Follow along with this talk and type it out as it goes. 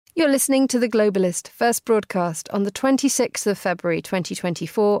You're listening to The Globalist, first broadcast on the 26th of February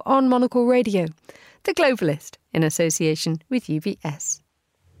 2024 on Monocle Radio. The Globalist, in association with UBS.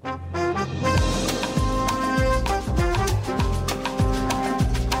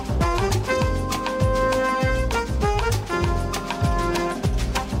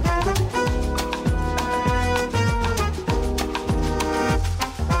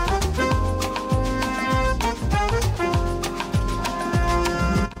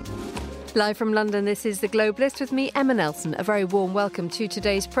 Live from London, this is The Globalist with me, Emma Nelson. A very warm welcome to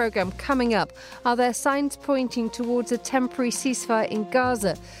today's programme. Coming up, are there signs pointing towards a temporary ceasefire in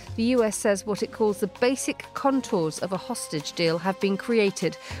Gaza? The US says what it calls the basic contours of a hostage deal have been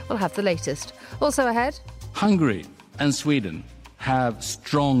created. We'll have the latest. Also ahead, Hungary and Sweden have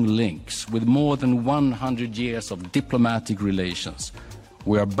strong links with more than 100 years of diplomatic relations.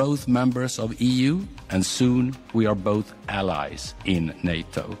 We are both members of EU and soon we are both allies in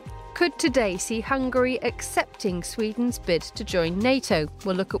Nato. Could today see Hungary accepting Sweden's bid to join NATO?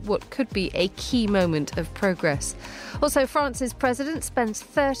 We'll look at what could be a key moment of progress. Also, France's president spends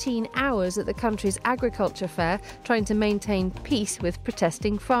 13 hours at the country's agriculture fair trying to maintain peace with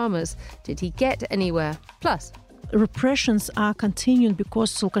protesting farmers. Did he get anywhere? Plus, repressions are continuing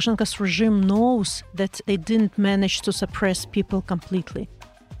because Lukashenko's regime knows that they didn't manage to suppress people completely.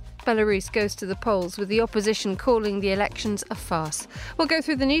 Belarus goes to the polls with the opposition calling the elections a farce. We'll go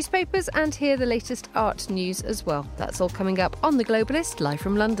through the newspapers and hear the latest art news as well. That's all coming up on The Globalist, live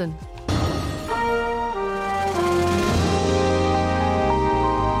from London.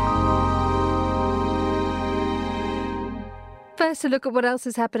 First, a look at what else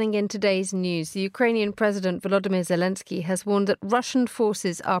is happening in today's news. The Ukrainian President Volodymyr Zelensky has warned that Russian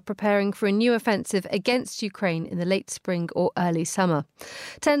forces are preparing for a new offensive against Ukraine in the late spring or early summer.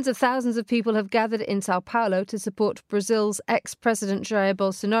 Tens of thousands of people have gathered in Sao Paulo to support Brazil's ex-president Jair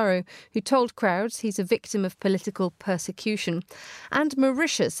Bolsonaro, who told crowds he's a victim of political persecution. And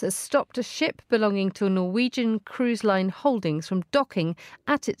Mauritius has stopped a ship belonging to a Norwegian cruise line holdings from docking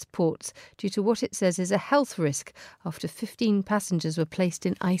at its ports due to what it says is a health risk after 15 passengers were placed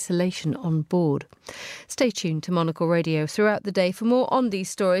in isolation on board. Stay tuned to Monocle Radio throughout the day for more on these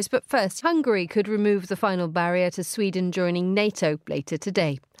stories. But first, Hungary could remove the final barrier to Sweden joining NATO later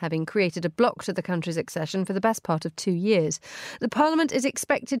today, having created a block to the country's accession for the best part of 2 years. The parliament is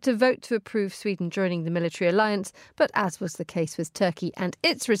expected to vote to approve Sweden joining the military alliance, but as was the case with Turkey and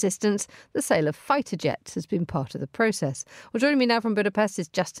its resistance, the sale of fighter jets has been part of the process. Well, joining me now from Budapest is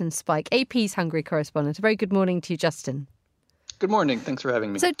Justin Spike, AP's Hungary correspondent. A very good morning to you, Justin. Good morning. Thanks for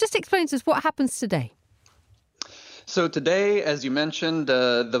having me. So just explain to us what happens today. So today, as you mentioned,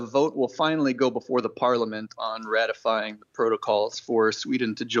 the vote will finally go before the parliament on ratifying the protocols for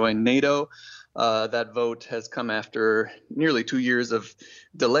Sweden to join NATO. That vote has come after nearly 2 years of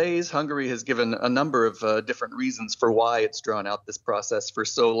delays. Hungary has given a number of different reasons for why it's drawn out this process for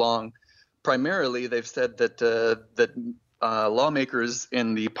so long. Primarily, they've said that lawmakers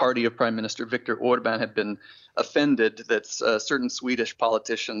in the party of Prime Minister Viktor Orban have been offended that certain Swedish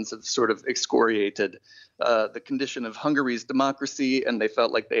politicians have sort of excoriated the condition of Hungary's democracy, and they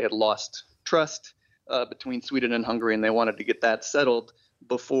felt like they had lost trust between Sweden and Hungary, and they wanted to get that settled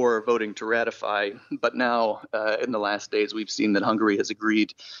before voting to ratify. But now, in the last days, we've seen that Hungary has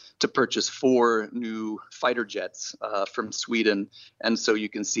agreed to purchase 4 new fighter jets from Sweden. And so you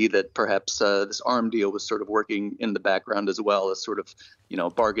can see that perhaps this arm deal was sort of working in the background as well as sort of,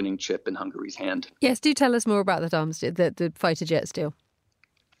 bargaining chip in Hungary's hand. Yes, do tell us more about that arms deal, the fighter jets deal.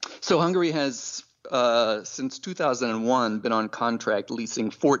 So Hungary has since 2001 been on contract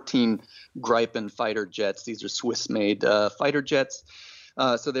leasing 14 Gripen fighter jets. These are Swiss-made fighter jets.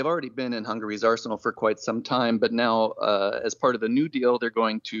 So they've already been in Hungary's arsenal for quite some time. But now, as part of the new deal, they're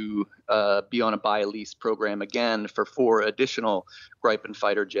going to be on a buy-lease program again for 4 additional Gripen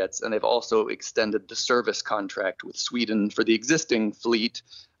fighter jets. And they've also extended the service contract with Sweden for the existing fleet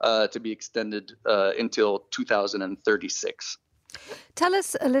to be extended until 2036. Tell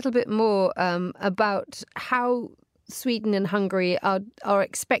us a little bit more about how Sweden and Hungary are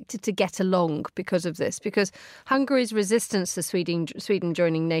expected to get along because of this, because Hungary's resistance to Sweden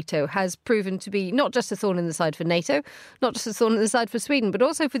joining NATO has proven to be not just a thorn in the side for NATO, not just a thorn in the side for Sweden, but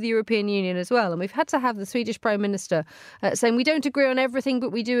also for the European Union as well. And we've had to have the Swedish Prime Minister saying we don't agree on everything,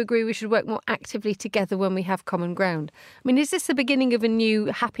 but we do agree we should work more actively together when we have common ground. I mean, is this the beginning of a new,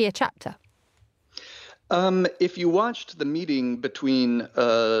 happier chapter? If you watched the meeting between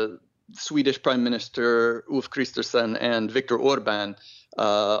Swedish Prime Minister Ulf Kristersson and Viktor Orban,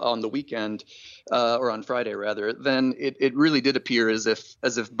 on the weekend, or on Friday rather, then it really did appear as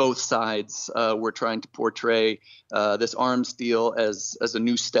if both sides were trying to portray this arms deal as a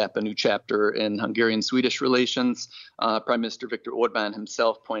new step, a new chapter in Hungarian-Swedish relations. Prime Minister Viktor Orbán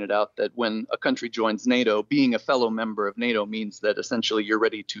himself pointed out that when a country joins NATO, being a fellow member of NATO means that essentially you're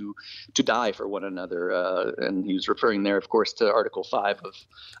ready to die for one another. And he was referring there, of course, to Article 5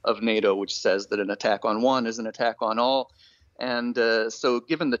 of NATO, which says that an attack on one is an attack on all. And so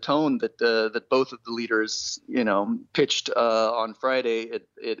given the tone that both of the leaders, pitched on Friday,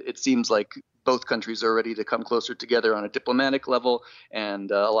 it seems like both countries are ready to come closer together on a diplomatic level.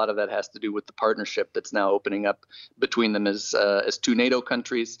 And a lot of that has to do with the partnership that's now opening up between them as two NATO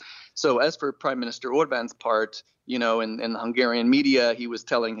countries. So as for Prime Minister Orbán's part, in the Hungarian media, he was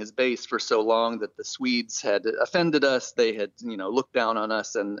telling his base for so long that the Swedes had offended us. They had, looked down on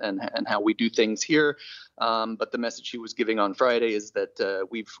us and how we do things here. But the message he was giving on Friday is that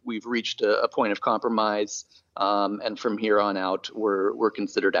we've reached a point of compromise, and from here on out, we're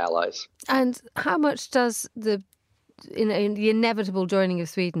considered allies. And how much does the inevitable joining of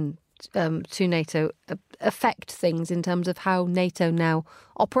Sweden to NATO affect things in terms of how NATO now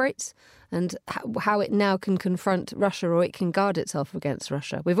operates and how it now can confront Russia, or it can guard itself against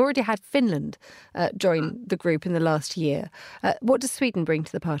Russia? We've already had Finland join the group in the last year. What does Sweden bring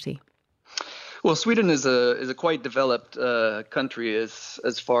to the party? Well, Sweden is a quite developed country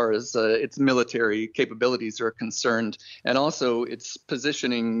as far as its military capabilities are concerned, and also its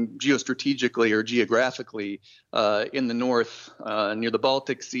positioning geostrategically or geographically in the north, near the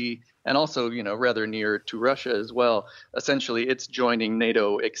Baltic Sea, and also rather near to Russia as well. Essentially, its joining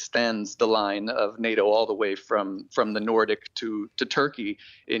NATO extends the line of NATO all the way from the Nordic to Turkey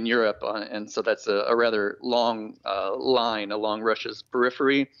in Europe, and so that's a rather long line along Russia's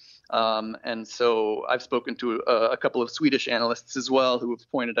periphery. And so I've spoken to a couple of Swedish analysts as well who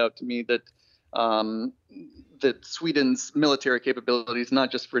have pointed out to me that that Sweden's military capabilities,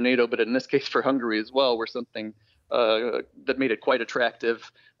 not just for NATO, but in this case for Hungary as well, were something that made it quite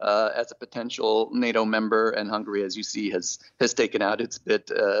attractive as a potential NATO member. And Hungary, as you see, has taken out its bit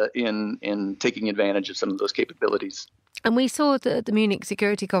in taking advantage of some of those capabilities. And we saw the Munich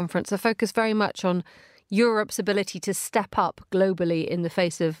Security Conference, a focus very much on Europe's ability to step up globally in the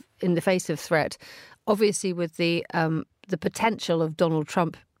face of threat. Obviously, with the potential of Donald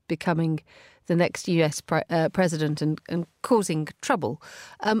Trump becoming the next US president and causing trouble.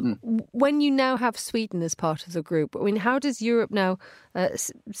 When you now have Sweden as part of the group, how does Europe now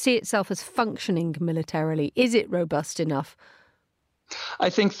see itself as functioning militarily? Is it robust enough? I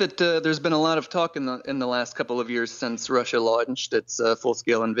think that there's been a lot of talk in the last couple of years since Russia launched its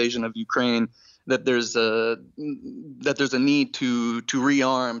full-scale invasion of Ukraine, that there's a need to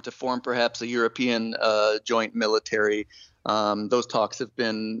rearm, to form perhaps a European joint military. Those talks have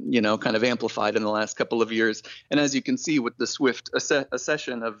been, kind of amplified in the last couple of years. And as you can see with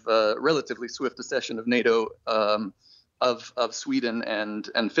the relatively swift accession of NATO, of Sweden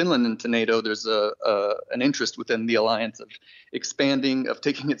and Finland into NATO, there's an interest within the alliance of expanding, of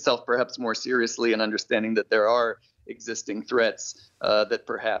taking itself perhaps more seriously, and understanding that there are existing threats that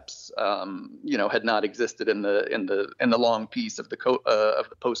perhaps had not existed in the long peace of the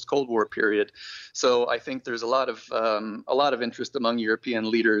post-Cold War period. So I think there's a lot of interest among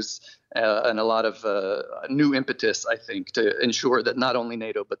European leaders and a lot of new impetus, I think, to ensure that not only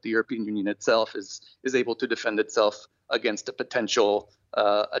NATO but the European Union itself is able to defend itself against a potential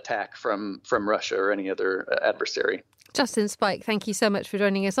attack from Russia or any other adversary. Justin Spike, thank you so much for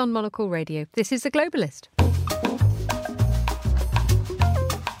joining us on Monocle Radio. This is The Globalist.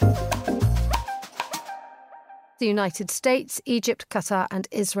 The United States, Egypt, Qatar and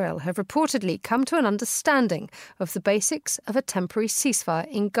Israel have reportedly come to an understanding of the basics of a temporary ceasefire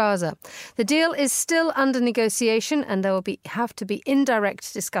in Gaza. The deal is still under negotiation, and there will have to be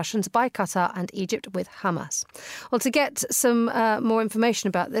indirect discussions by Qatar and Egypt with Hamas. Well, to get some more information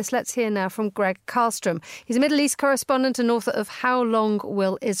about this, let's hear now from Greg Karlstrom. He's a Middle East correspondent and author of How Long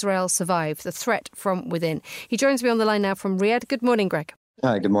Will Israel Survive? The Threat from Within. He joins me on the line now from Riyadh. Good morning, Greg.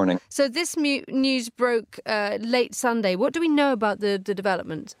 Hi, good morning. So this news broke late Sunday. What do we know about the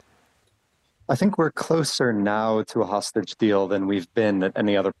development? I think we're closer now to a hostage deal than we've been at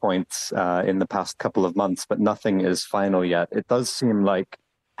any other point in the past couple of months, but nothing is final yet. It does seem like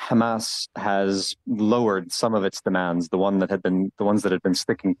Hamas has lowered some of its demands, the ones that had been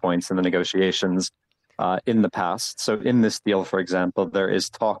sticking points in the negotiations in the past. So in this deal, for example, there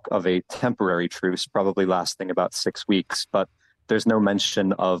is talk of a temporary truce, probably lasting about 6 weeks, but there's no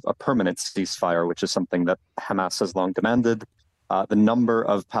mention of a permanent ceasefire, which is something that Hamas has long demanded. The number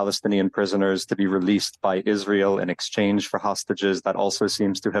of Palestinian prisoners to be released by Israel in exchange for hostages, that also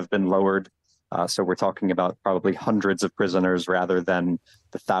seems to have been lowered. So we're talking about probably hundreds of prisoners rather than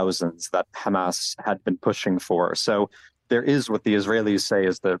the thousands that Hamas had been pushing for. So there is what the Israelis say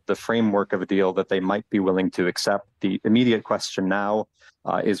is the framework of a deal that they might be willing to accept. The immediate question now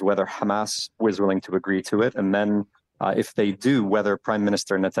is whether Hamas was willing to agree to it. And then if they do, whether Prime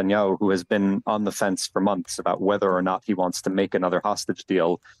Minister Netanyahu, who has been on the fence for months about whether or not he wants to make another hostage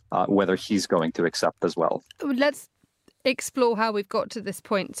deal, whether he's going to accept as well. Let's explore how we've got to this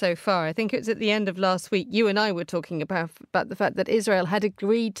point so far. I think it was at the end of last week, you and I were talking about the fact that Israel had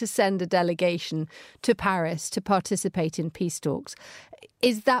agreed to send a delegation to Paris to participate in peace talks.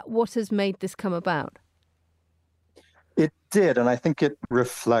 Is that what has made this come about? It did, and I think it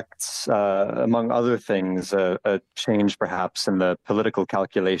reflects, among other things, a change perhaps in the political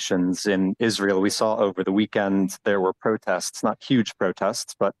calculations in Israel. We saw over the weekend there were protests, not huge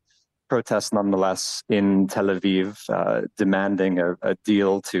protests, but protests nonetheless in Tel Aviv, demanding a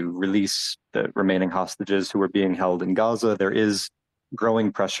deal to release the remaining hostages who were being held in Gaza. There is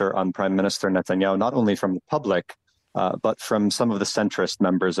growing pressure on Prime Minister Netanyahu, not only from the public, but from some of the centrist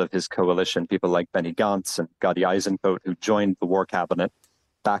members of his coalition, people like Benny Gantz and Gadi Eisenkot, who joined the war cabinet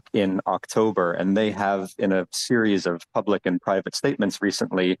back in October. And they have, in a series of public and private statements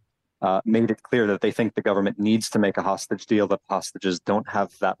recently, made it clear that they think the government needs to make a hostage deal, that hostages don't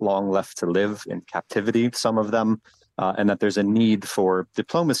have that long left to live in captivity, some of them, and that there's a need for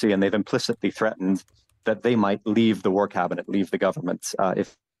diplomacy. And they've implicitly threatened that they might leave the war cabinet, leave the government,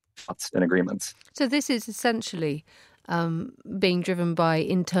 if not an agreement. So this is essentially being driven by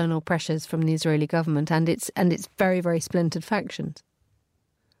internal pressures from the Israeli government and its very, very splintered factions.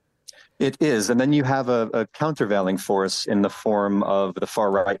 It is. And then you have a countervailing force in the form of the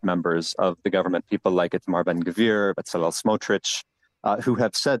far-right members of the government, people like Itamar Ben-Gvir, Bezalel Smotrich, who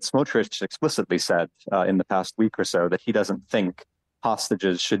have said, Smotrich explicitly said in the past week or so that he doesn't think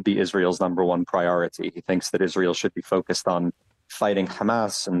hostages should be Israel's number one priority. He thinks that Israel should be focused on fighting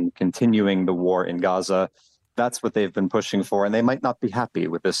Hamas and continuing the war in Gaza. That's what they've been pushing for, and they might not be happy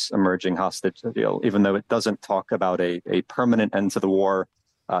with this emerging hostage deal, even though it doesn't talk about a permanent end to the war.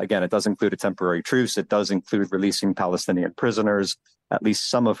 Again, it does include a temporary truce. It does include releasing Palestinian prisoners, at least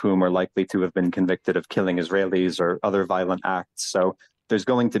some of whom are likely to have been convicted of killing Israelis or other violent acts. So there's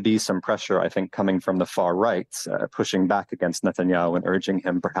going to be some pressure, I think, coming from the far right, pushing back against Netanyahu and urging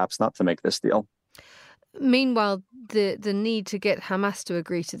him perhaps not to make this deal. Meanwhile, the need to get Hamas to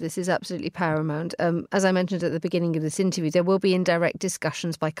agree to this is absolutely paramount. As I mentioned at the beginning of this interview, there will be indirect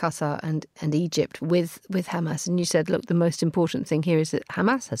discussions by Qatar and Egypt with Hamas. And you said, look, the most important thing here is that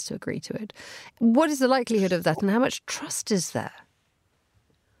Hamas has to agree to it. What is the likelihood of that and how much trust is there?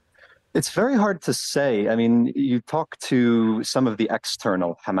 It's very hard to say. I mean, you talk to some of the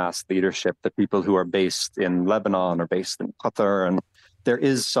external Hamas leadership, the people who are based in Lebanon or based in Qatar, and there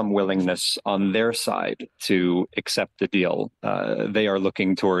is some willingness on their side to accept the deal. They are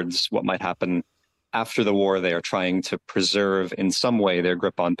looking towards what might happen after the war. They are trying to preserve in some way their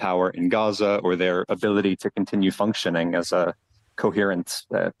grip on power in Gaza or their ability to continue functioning as a coherent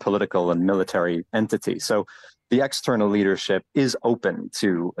political and military entity. So the external leadership is open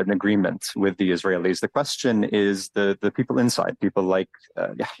to an agreement with the Israelis. The question is the people inside, people like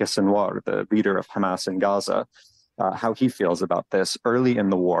Yahya Sinwar, the leader of Hamas in Gaza, how he feels about this. Early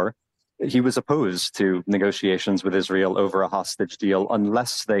in the war, he was opposed to negotiations with Israel over a hostage deal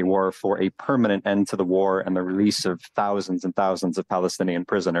unless they were for a permanent end to the war and the release of thousands and thousands of Palestinian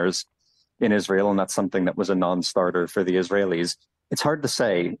prisoners in Israel. And that's something that was a non-starter for the Israelis. It's hard to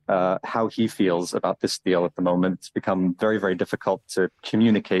say how he feels about this deal at the moment. It's become very, very difficult to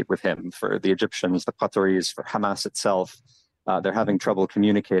communicate with him for the Egyptians, the Qataris, for Hamas itself. They're having trouble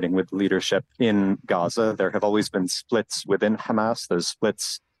communicating with leadership in Gaza. There have always been splits within Hamas. Those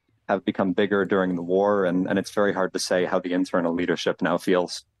splits have become bigger during the war, and it's very hard to say how the internal leadership now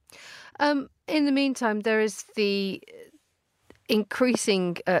feels. In the meantime, there is the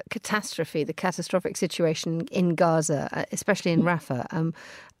increasing catastrophic situation in Gaza, especially in Rafah.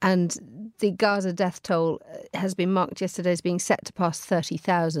 And the Gaza death toll has been marked yesterday as being set to pass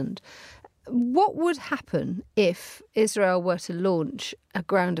 30,000. What would happen if Israel were to launch a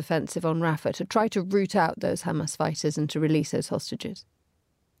ground offensive on Rafah to try to root out those Hamas fighters and to release those hostages?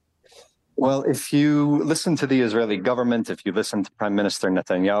 Well, if you listen to the Israeli government, if you listen to Prime Minister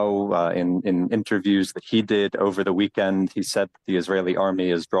Netanyahu in interviews that he did over the weekend, he said that the Israeli army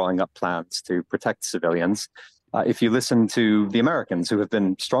is drawing up plans to protect civilians. If you listen to the Americans, who have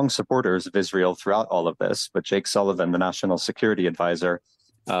been strong supporters of Israel throughout all of this, but Jake Sullivan, the national security advisor,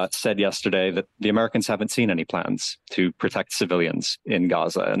 said yesterday that the Americans haven't seen any plans to protect civilians in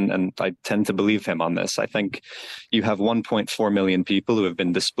Gaza. And I tend to believe him on this. I think you have 1.4 million people who have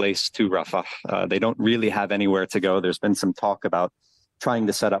been displaced to Rafah. They don't really have anywhere to go. There's been some talk about trying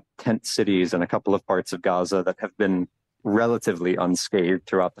to set up tent cities in a couple of parts of Gaza that have been relatively unscathed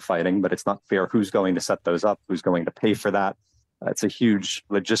throughout the fighting, but it's not clear who's going to set those up, who's going to pay for that. It's a huge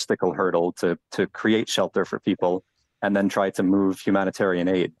logistical hurdle to create shelter for people and then try to move humanitarian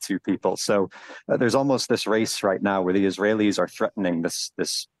aid to people. So there's almost this race right now where the Israelis are threatening this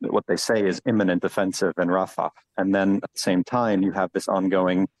what they say is imminent offensive in Rafah. And then at the same time, you have this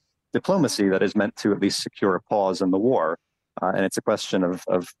ongoing diplomacy that is meant to at least secure a pause in the war. And it's a question of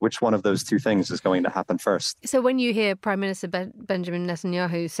which one of those two things is going to happen first. So when you hear Prime Minister Benjamin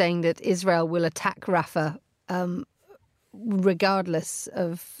Netanyahu saying that Israel will attack Rafah, regardless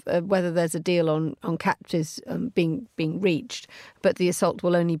of whether there's a deal on captives being reached, but the assault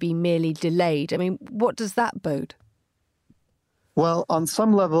will only be merely delayed. I mean, what does that bode? Well, on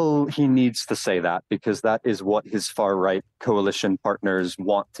some level, he needs to say that because that is what his far-right coalition partners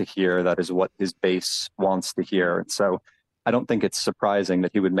want to hear. That is what his base wants to hear. And so I don't think it's surprising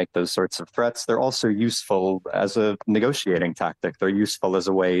that he would make those sorts of threats. They're also useful as a negotiating tactic. They're useful as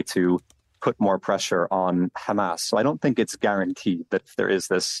a way to put more pressure on Hamas. So I don't think it's guaranteed that if there is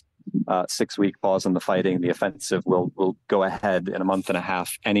this 6-week pause in the fighting, the offensive will go ahead in a month and a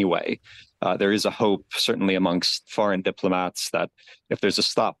half anyway. There is a hope, certainly amongst foreign diplomats, that if there's a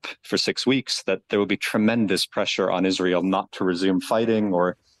stop for 6 weeks, that there will be tremendous pressure on Israel not to resume fighting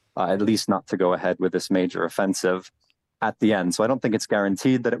or at least not to go ahead with this major offensive at the end. So I don't think it's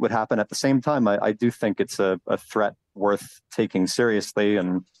guaranteed that it would happen. At the same time, I do think it's a threat worth taking seriously,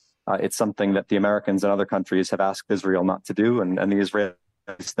 and it's something that the Americans and other countries have asked Israel not to do, and the Israelis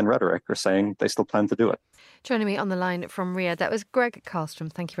in rhetoric are saying they still plan to do it. Joining me on the line from Riyadh, that was Greg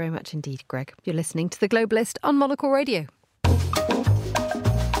Karlstrom. Thank you very much indeed, Greg. You're listening to The Globalist on Monocle Radio.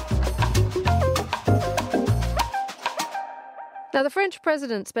 Now, the French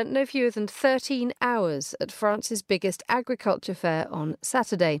president spent no fewer than 13 hours at France's biggest agriculture fair on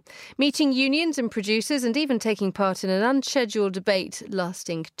Saturday, meeting unions and producers and even taking part in an unscheduled debate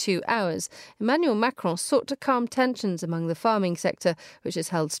lasting 2 hours. Emmanuel Macron sought to calm tensions among the farming sector, which has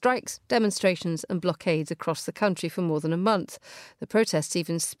held strikes, demonstrations and blockades across the country for more than a month. The protests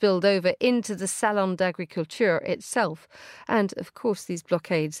even spilled over into the Salon d'Agriculture itself. And, of course, these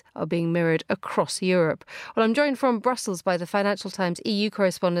blockades are being mirrored across Europe. Well, I'm joined from Brussels by the Financial Times EU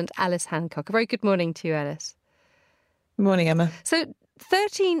correspondent Alice Hancock. A very good morning to you, Alice. Good morning, Emma. So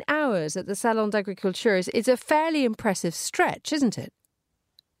 13 hours at the Salon d'Agriculture is a fairly impressive stretch, isn't it?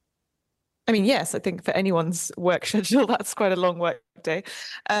 I mean, yes, I think for anyone's work schedule, that's quite a long work day.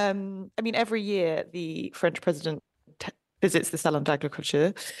 I mean, every year the French president visits the Salon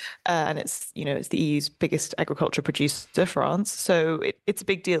d'Agriculture, and it's the EU's biggest agriculture producer, France. So it's a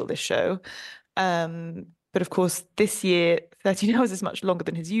big deal, this show. But of course, this year, 13 hours is much longer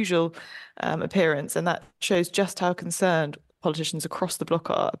than his usual appearance. And that shows just how concerned politicians across the bloc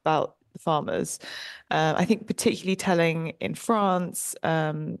are about the farmers. I think particularly telling in France.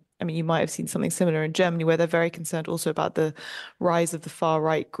 I mean, you might have seen something similar in Germany, where they're very concerned also about the rise of the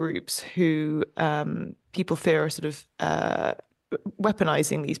far-right groups who people fear are sort of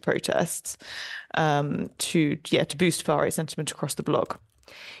weaponizing these protests to boost far-right sentiment across the bloc.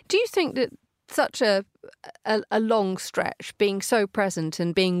 Do you think that such a long stretch, being so present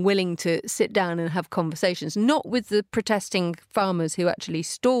and being willing to sit down and have conversations, not with the protesting farmers who actually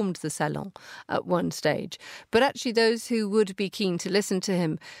stormed the Salon at one stage, but actually those who would be keen to listen to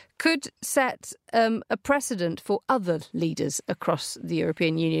him, could set a precedent for other leaders across the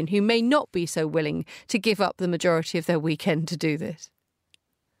European Union who may not be so willing to give up the majority of their weekend to do this?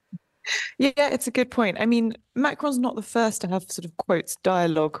 Yeah, it's a good point. I mean, Macron's not the first to have sort of, quotes,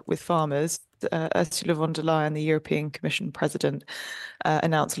 dialogue with farmers. Ursula von der Leyen, the European Commission president,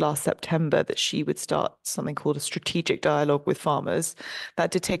 announced last September that she would start something called a strategic dialogue with farmers.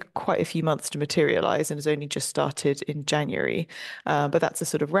 That did take quite a few months to materialize and has only just started in January. But that's a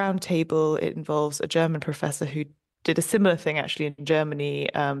sort of round table. It involves a German professor who did a similar thing actually in Germany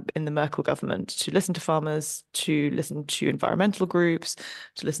in the Merkel government, to listen to farmers, to listen to environmental groups,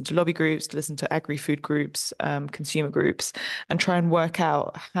 to listen to lobby groups, to listen to agri-food groups, consumer groups, and try and work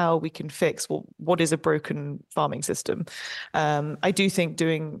out how we can fix what is a broken farming system. I do think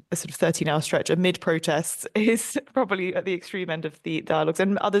doing a sort of 13-hour stretch amid protests is probably at the extreme end of the dialogues,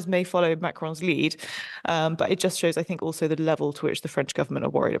 and others may follow Macron's lead. But it just shows, I think, also the level to which the French government are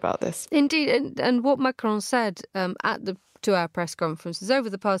worried about this. Indeed, and what Macron said at the 2-hour press conferences over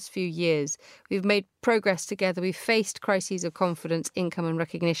the past few years. We've made progress together. We've faced crises of confidence, income and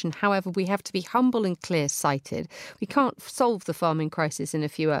recognition. However, we have to be humble and clear-sighted. We can't solve the farming crisis in a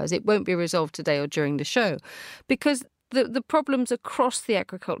few hours. It won't be resolved today or during the show, because the problems across the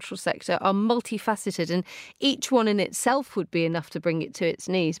agricultural sector are multifaceted, and each one in itself would be enough to bring it to its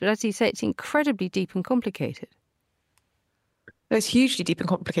knees. But as you say, it's incredibly deep and complicated. It's hugely deep and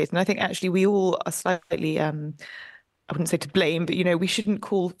complicated. And I think actually we all are slightly, I wouldn't say to blame, but, we shouldn't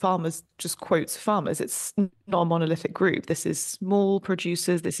call farmers just quotes farmers. It's not a monolithic group. This is small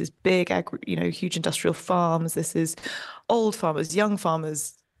producers. This is big, huge industrial farms. This is old farmers, young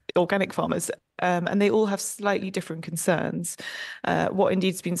farmers, organic farmers. And they all have slightly different concerns. What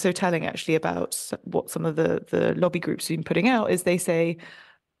indeed has been so telling actually about what some of the lobby groups have been putting out is they say,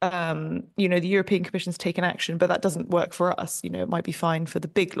 the European Commission's taken action, but that doesn't work for us. It might be fine for the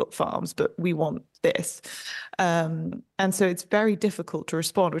big lot farms, but we want this. And so it's very difficult to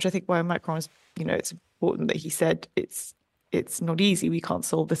respond, which I think why Macron is, it's important that he said it's not easy. We can't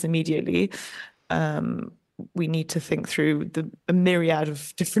solve this immediately. We need to think through a myriad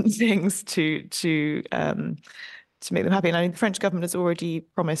of different things to make them happy. And I mean, the French government has already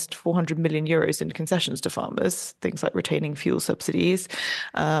promised 400 million euros in concessions to farmers, things like retaining fuel subsidies.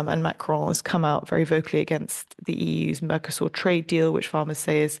 And Macron has come out very vocally against the EU's Mercosur trade deal, which farmers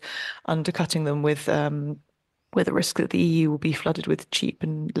say is undercutting them with a risk that the EU will be flooded with cheap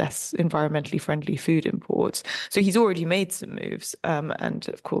and less environmentally friendly food imports. So he's already made some moves. And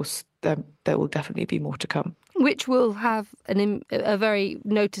of course, there will definitely be more to come. Which will have a very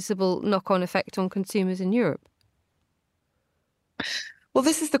noticeable knock-on effect on consumers in Europe. Well,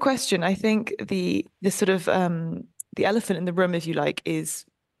 this is the question. I think the sort of the elephant in the room, if you like, is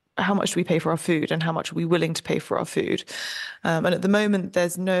how much do we pay for our food and how much are we willing to pay for our food? And at the moment,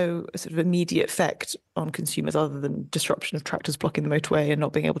 there's no sort of immediate effect on consumers other than disruption of tractors blocking the motorway and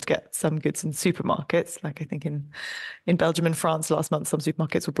not being able to get some goods in supermarkets. Like I think in Belgium and France last month, some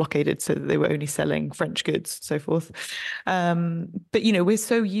supermarkets were blockaded so that they were only selling French goods, so forth. But, we're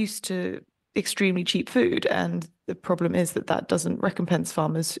so used to extremely cheap food. And the problem is that doesn't recompense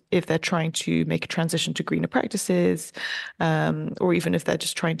farmers if they're trying to make a transition to greener practices, or even if they're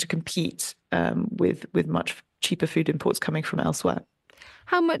just trying to compete with much cheaper food imports coming from elsewhere.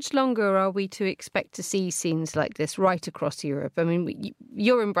 How much longer are we to expect to see scenes like this right across Europe? I mean,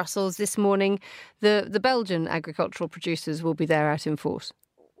 you're in Brussels this morning. The Belgian agricultural producers will be there out in force.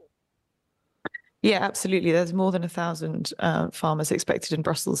 Yeah, absolutely. There's more than 1,000 farmers expected in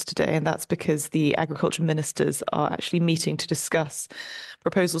Brussels today, and that's because the agriculture ministers are actually meeting to discuss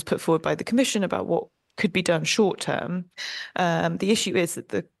proposals put forward by the Commission about what could be done short term. The issue is that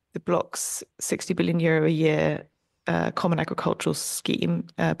the bloc's €60 billion a year Common Agricultural Scheme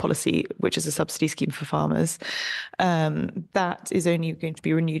policy, which is a subsidy scheme for farmers, that is only going to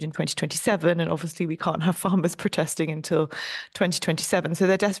be renewed in 2027. And obviously we can't have farmers protesting until 2027. So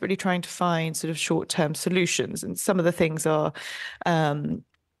they're desperately trying to find sort of short-term solutions. And some of the things are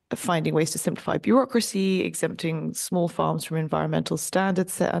finding ways to simplify bureaucracy, exempting small farms from environmental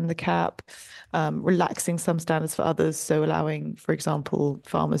standards set under the cap, relaxing some standards for others, so allowing, for example,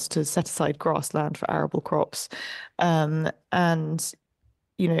 farmers to set aside grassland for arable crops, and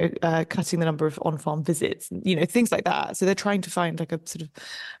cutting the number of on-farm visits, things like that. So they're trying to find like a sort of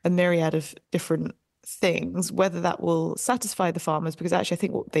a myriad of different things. Whether that will satisfy the farmers, because actually I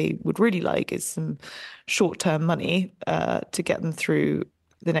think what they would really like is some short-term money to get them through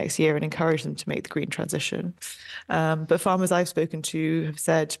the next year and encourage them to make the green transition. But farmers I've spoken to have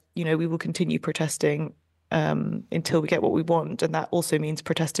said, we will continue protesting until we get what we want. And that also means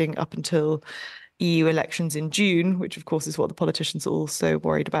protesting up until EU elections in June, which of course is what the politicians are also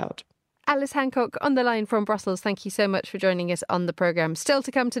worried about. Alice Hancock on the line from Brussels. Thank you so much for joining us on the programme. Still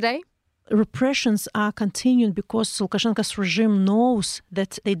to come today. Repressions are continuing because Lukashenko's regime knows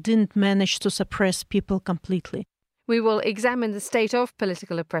that they didn't manage to suppress people completely. We will examine the state of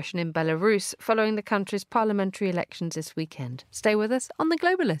political oppression in Belarus following the country's parliamentary elections this weekend. Stay with us on The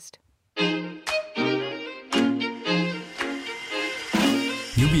Globalist.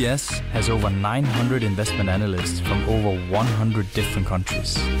 UBS has over 900 investment analysts from over 100 different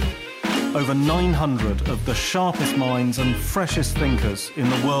countries. Over 900 of the sharpest minds and freshest thinkers in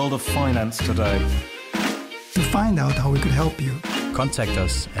the world of finance today. To find out how we could help you, contact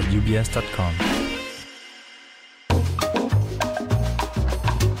us at ubs.com.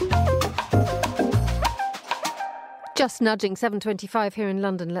 Just nudging 7:25 here in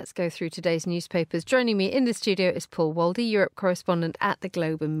London. Let's go through today's newspapers. Joining me in the studio is Paul Waldy, Europe correspondent at the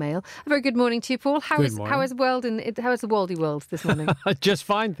Globe and Mail. A very good morning to you, Paul. How is the Waldy world this morning? Just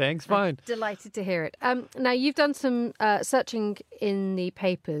fine, thanks. Fine. Delighted to hear it. Now you've done some searching in the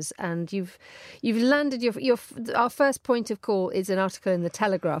papers, and you've landed our first point of call is an article in the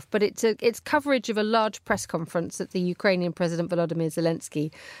Telegraph, but it's coverage of a large press conference that the Ukrainian President Volodymyr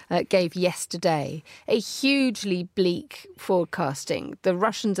Zelensky gave yesterday. A hugely bleak forecasting. The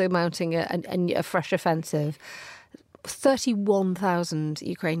Russians are mounting a fresh offensive. 31,000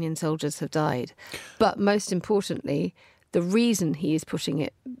 Ukrainian soldiers have died. But most importantly, the reason he is pushing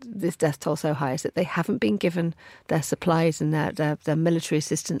this death toll so high is that they haven't been given their supplies and their military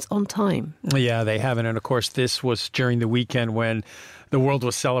assistance on time. Yeah, they haven't. And of course, this was during the weekend when the world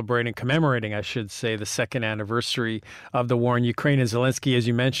was commemorating, I should say, the second anniversary of the war in Ukraine. And Zelensky, as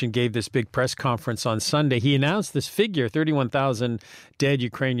you mentioned, gave this big press conference on Sunday. He announced this figure, 31,000 dead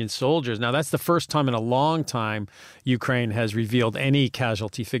Ukrainian soldiers. Now, that's the first time in a long time Ukraine has revealed any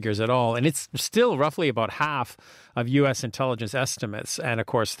casualty figures at all. And it's still roughly about half of U.S. intelligence estimates. And of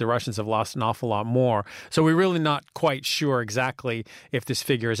course, the Russians have lost an awful lot more. So we're really not quite sure exactly if this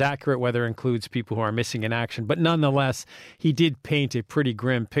figure is accurate, whether it includes people who are missing in action. But nonetheless, he did paint a pretty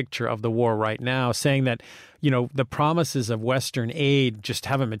grim picture of the war right now, saying that, the promises of Western aid just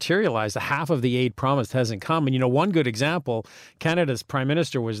haven't materialized. Half of the aid promised hasn't come. And, one good example, Canada's Prime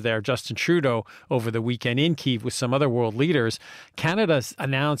Minister was there, Justin Trudeau, over the weekend in Kyiv with some other world leaders. Canada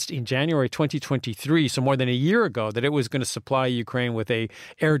announced in January 2023, so more than a year ago, that it was going to supply Ukraine with a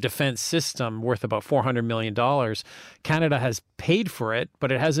air defense system worth about $400 million. Canada has paid for it,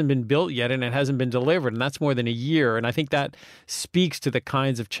 but it hasn't been built yet and it hasn't been delivered. And that's more than a year. And I think that speaks to the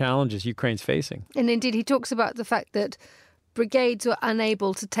kinds of challenges Ukraine's facing. And indeed, he talks about the fact that brigades were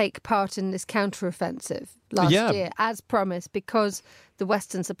unable to take part in this counteroffensive last year, as promised, because the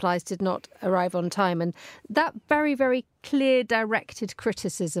Western supplies did not arrive on time. And that very, very clear, directed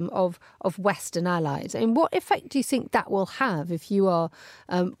criticism of Western allies. And what effect do you think that will have if you are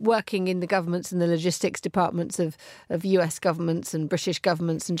working in the governments and the logistics departments of US governments and British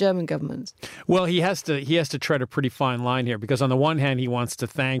governments and German governments? Well, he has to tread a pretty fine line here, because on the one hand, he wants to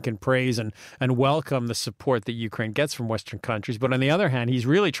thank and praise and welcome the support that Ukraine gets from Western countries. But on the other hand, he's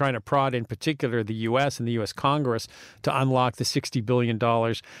really trying to prod, in particular, the U.S. and the U.S. Congress to unlock the $60 billion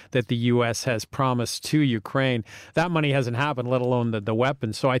that the U.S. has promised to Ukraine. That money hasn't happened, let alone the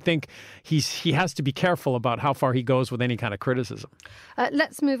weapons. So I think he has to be careful about how far he goes with any kind of criticism.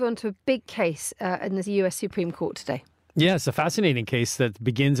 Let's move on to a big case in the U.S. Supreme Court today. Yes, a fascinating case that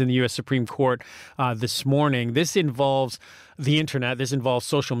begins in the U.S. Supreme Court this morning. This involves the internet. This involves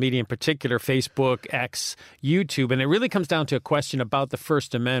social media, in particular, Facebook, X, YouTube. And it really comes down to a question about the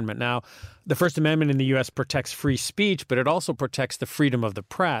First Amendment. Now, the First Amendment in the U.S. protects free speech, but it also protects the freedom of the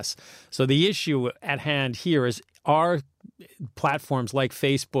press. So the issue at hand here is, are platforms like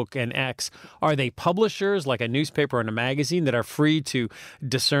Facebook and X, are they publishers like a newspaper and a magazine that are free to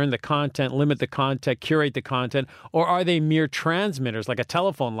discern the content, limit the content, curate the content, or are they mere transmitters like a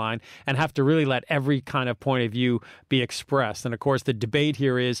telephone line and have to really let every kind of point of view be expressed? And of course, the debate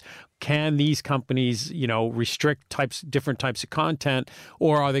here is, can these companies, restrict different types of content,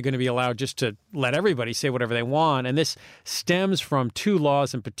 or are they going to be allowed just to let everybody say whatever they want? And this stems from two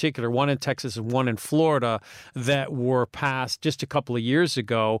laws in particular, one in Texas and one in Florida, that were passed just a couple of years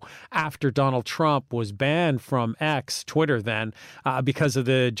ago after Donald Trump was banned from X, Twitter then, because of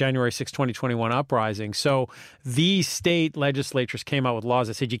the January 6, 2021 uprising. So these state legislatures came out with laws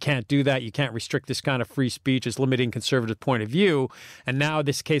that said you can't do that, you can't restrict this kind of free speech, it's limiting conservative point of view. And now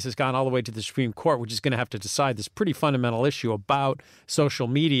this case has gone all the way to the Supreme Court, which is going to have to decide this pretty fundamental issue about social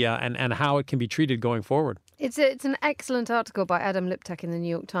media and how it can be treated going forward. It's an excellent article by Adam Liptak in the New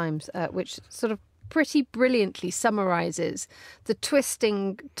York Times, which sort of pretty brilliantly summarizes the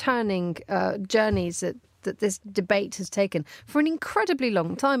twisting, turning journeys that this debate has taken for an incredibly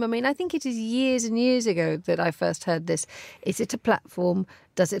long time. I mean, I think it is years and years ago that I first heard this. Is it a platform?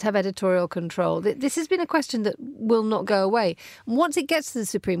 Does it have editorial control? This has been a question that will not go away. Once it gets to the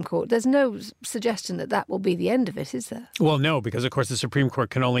Supreme Court, there's no suggestion that will be the end of it, is there? Well, no, because, of course, the Supreme Court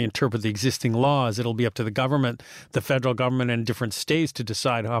can only interpret the existing laws. It'll be up to the government, the federal government and different states to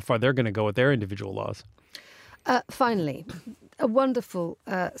decide how far they're going to go with their individual laws. Finally, a wonderful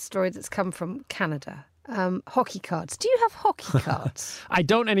story that's come from Canada. hockey cards. Do you have hockey cards? I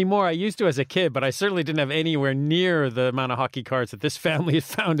don't anymore. I used to as a kid, but I certainly didn't have anywhere near the amount of hockey cards that this family had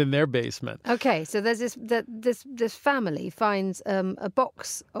found in their basement. Okay, so there's this family finds a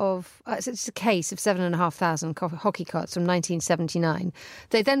box of it's a case of 7,500 hockey cards from 1979.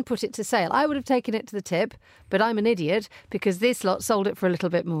 They then put it to sale. I would have taken it to the tip, but I'm an idiot because this lot sold it for a little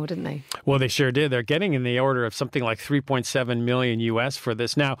bit more, didn't they? Well, they sure did. They're getting in the order of something like 3.7 million US for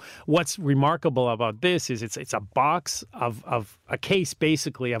this. Now, what's remarkable about this is it's a box of a case,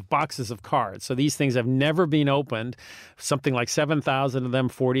 basically, of boxes of cards. So these things have never been opened. Something like 7,000 of them,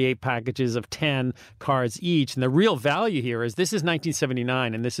 48 packages of 10 cards each. And the real value here is this is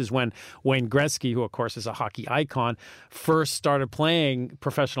 1979, and this is when Wayne Gretzky, who of course is a hockey icon, first started playing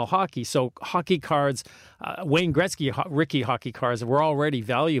professional hockey. So hockey cards, Wayne Gretzky Ricky hockey cards were already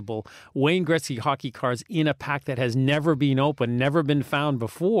valuable. Wayne Gretzky hockey cards in a pack that has never been opened, never been found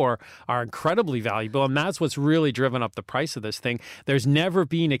before, are incredibly valuable. And that's what's really driven up the price of this thing. There's never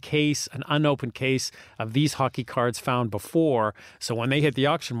been a case, an unopened case of these hockey cards found before. So when they hit the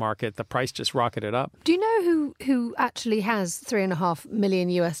auction market, the price just rocketed up. Do you know who actually has $3.5 million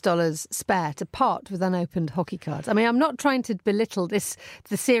US spare to part with unopened hockey cards? I mean, I'm not trying to belittle the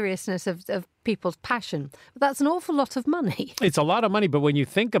seriousness of people's passion, but that's an awful lot of money. It's a lot of money, but when you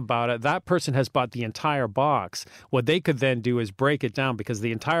think about it, that person has bought the entire box. What they could then do is break it down, because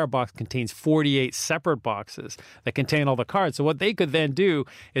the entire box contains 48 separate boxes that contain all the cards. So what they could then do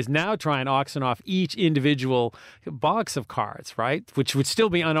is now try and auction off each individual box of cards, right? Which would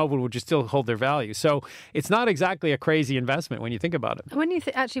still be unopened, would just still hold their value. So it's not exactly a crazy investment when you think about it. When you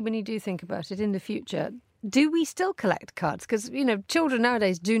do think about it in the future, do we still collect cards? Because, children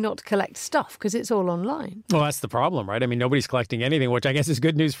nowadays do not collect stuff because it's all online. Well, that's the problem, right? I mean, nobody's collecting anything, which I guess is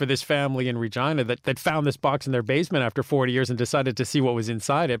good news for this family in Regina that found this box in their basement after 40 years and decided to see what was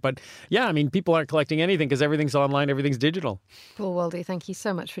inside it. But yeah, I mean, people aren't collecting anything because everything's online, everything's digital. Paul Waldy, thank you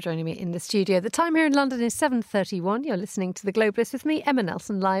so much for joining me in the studio. The time here in London is 7:31. You're listening to The Globalist with me, Emma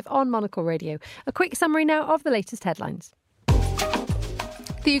Nelson, live on Monocle Radio. A quick summary now of the latest headlines.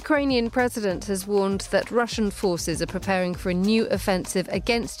 The Ukrainian president has warned that Russian forces are preparing for a new offensive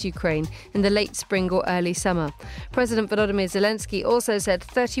against Ukraine in the late spring or early summer. President Volodymyr Zelensky also said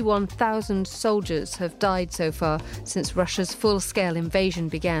 31,000 soldiers have died so far since Russia's full-scale invasion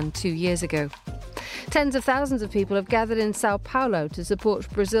began 2 years ago. Tens of thousands of people have gathered in Sao Paulo to support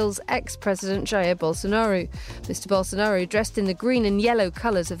Brazil's ex-president Jair Bolsonaro. Mr. Bolsonaro, dressed in the green and yellow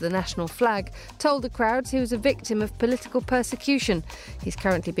colours of the national flag, told the crowds he was a victim of political persecution. He's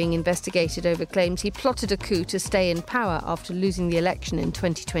currently being investigated over claims he plotted a coup to stay in power after losing the election in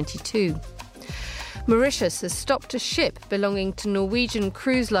 2022. Mauritius has stopped a ship belonging to Norwegian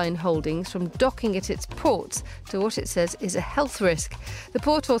Cruise Line Holdings from docking at its ports to what it says is a health risk. The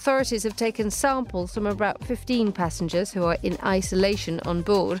port authorities have taken samples from about 15 passengers who are in isolation on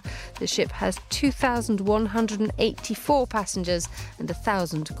board. The ship has 2,184 passengers and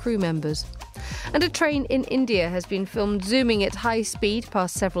 1,000 crew members. And a train in India has been filmed zooming at high speed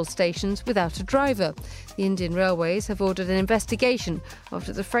past several stations without a driver. The Indian Railways have ordered an investigation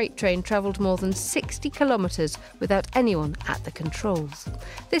after the freight train travelled more than 60 kilometres without anyone at the controls.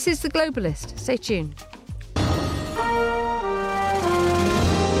 This is The Globalist. Stay tuned.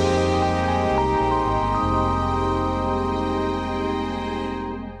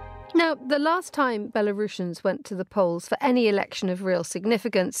 Now, the last time Belarusians went to the polls for any election of real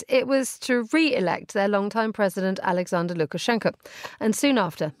significance, it was to re-elect their longtime president Alexander Lukashenko. And soon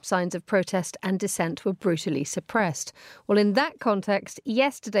after, signs of protest and dissent were brutally suppressed. Well, in that context,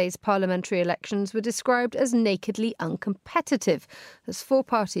 yesterday's parliamentary elections were described as nakedly uncompetitive, as four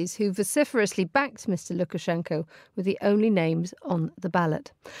parties who vociferously backed Mr. Lukashenko were the only names on the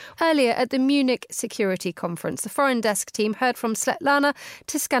ballot. Earlier at the Munich Security Conference, the Foreign Desk team heard from Svetlana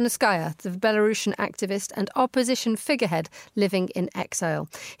Tishanovskaya, the Belarusian activist and opposition figurehead living in exile.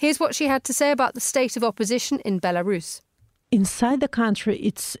 Here's what she had to say about the state of opposition in Belarus. Inside the country,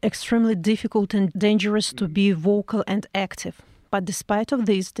 it's extremely difficult and dangerous to be vocal and active. But despite of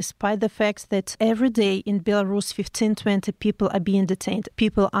this, despite the fact that every day in Belarus 15-20 people are being detained,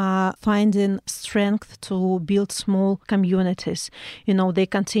 people are finding strength to build small communities. They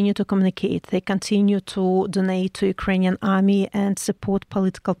continue to communicate. They continue to donate to Ukrainian army and support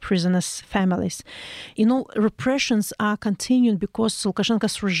political prisoners' families. Repressions are continuing because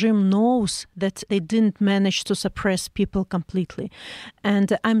Lukashenko's regime knows that they didn't manage to suppress people completely.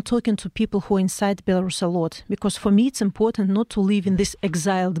 And I'm talking to people who are inside Belarus a lot, because for me it's important not to live in this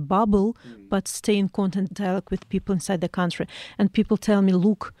exiled bubble, but stay in constant dialogue with people inside the country. And people tell me,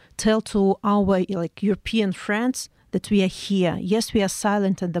 look, tell to our European friends that we are here. Yes, we are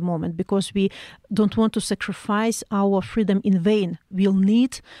silent at the moment because we don't want to sacrifice our freedom in vain. We'll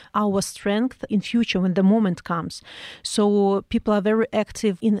need our strength in future when the moment comes. So people are very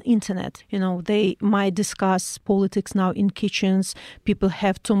active in the internet. They might discuss politics now in kitchens. People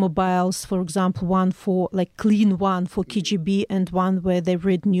have two mobiles, for example, one for clean one for KGB and one where they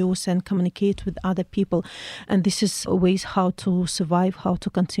read news and communicate with other people. And this is ways how to survive, how to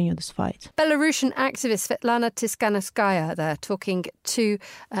continue this fight. Belarusian activist Svetlana Tiskanskaya there talking to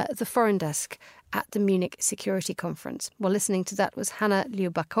the Foreign Desk at the Munich Security Conference. Well, listening to that was Hanna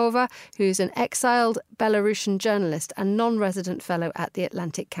Lyubakova, who's an exiled Belarusian journalist and non-resident fellow at the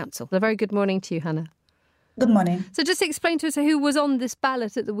Atlantic Council. A very good morning to you, Hanna. Good morning. So just explain to us who was on this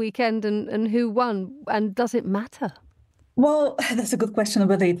ballot at the weekend and who won, and does it matter? Well, that's a good question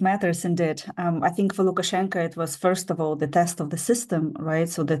whether it matters indeed. I think for Lukashenko, it was, first of all, the test of the system, right?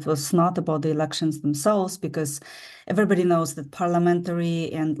 So that was not about the elections themselves, because everybody knows that parliamentary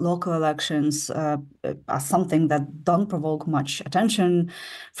and local elections are something that don't provoke much attention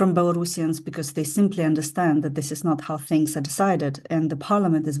from Belarusians, because they simply understand that this is not how things are decided. And the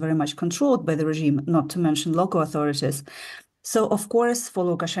parliament is very much controlled by the regime, not to mention local authorities. So, of course, for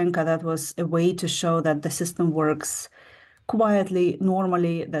Lukashenko, that was a way to show that the system works quietly,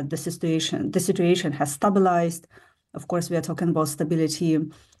 normally, that the situation has stabilized. Of course, we are talking about stability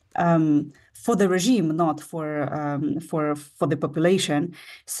for the regime, not for the population.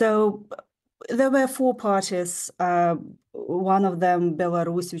 So there were four parties. One of them,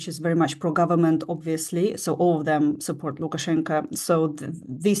 Belarus, which is very much pro-government, obviously. So all of them support Lukashenko. So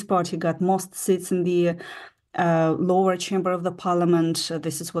this party got most seats in the lower chamber of the parliament.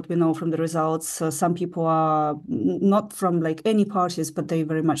 This is what we know from the results. Some people are not from any parties, but they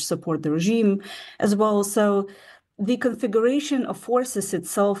very much support the regime as well. So the configuration of forces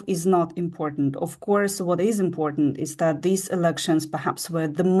itself is not important. Of course, what is important is that these elections perhaps were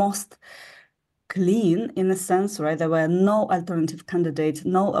the most clean in a sense, right? There were no alternative candidates,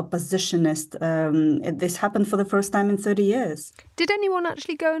 no oppositionist. This happened for the first time in 30 years. Did anyone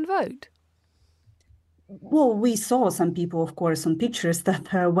actually go and vote? Well, we saw some people, of course, on pictures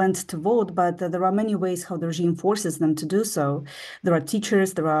that went to vote, but there are many ways how the regime forces them to do so. There are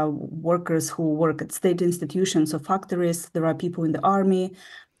teachers, there are workers who work at state institutions or factories, there are people in the army,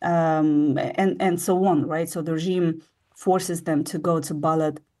 and so on, right? So the regime forces them to go to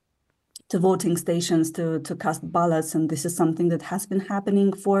voting stations to cast ballots. And this is something that has been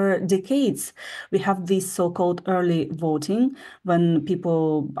happening for decades. We have this so-called early voting when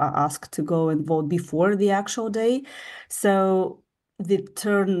people are asked to go and vote before the actual day. So the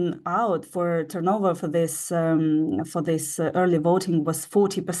turnover for this early voting was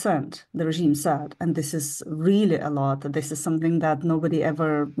 40%, the regime said, and this is really a lot. This is something that nobody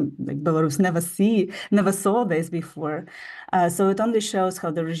ever, Belarus never saw this before. So it only shows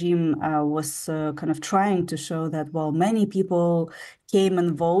how the regime was kind of trying to show that, well, many people came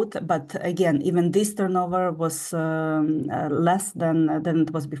and vote, but again, even this turnover was less than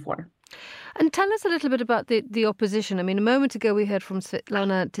it was before. And tell us a little bit about the opposition. I mean, a moment ago we heard from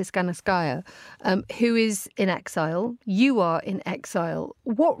Svetlana Tiskanskaya, who is in exile. You are in exile.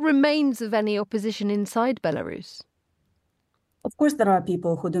 What remains of any opposition inside Belarus? Of course, there are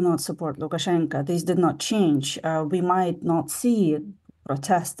people who do not support Lukashenko. This did not change. We might not see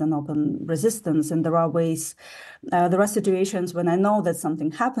protest and open resistance, and there are situations when I know that something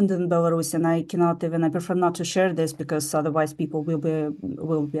happened in Belarus, and I prefer not to share this, because otherwise people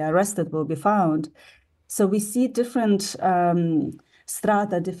will be arrested, will be found. So we see different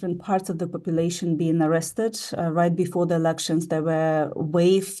strata, different parts of the population being arrested. Right before the elections, there were a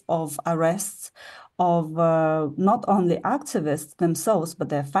wave of arrests of not only activists themselves, but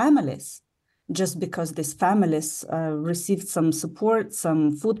their families, just because these families received some support,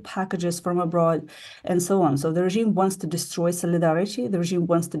 some food packages from abroad, and so on. So the regime wants to destroy solidarity. The regime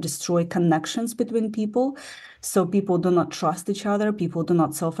wants to destroy connections between people. So people do not trust each other. People do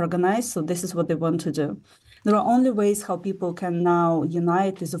not self-organize. So this is what they want to do. There are only ways how people can now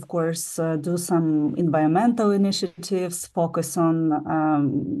unite is, of course, do some environmental initiatives, focus on,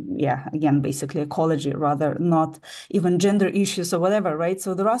 again, basically ecology, rather not even gender issues or whatever, right?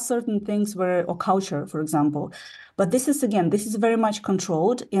 So there are certain things or culture, for example. But this is very much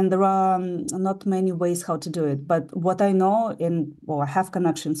controlled, and there are not many ways how to do it. But what I know, I have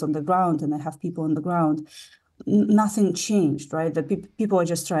connections on the ground, and I have people on the ground, nothing changed, right? The people are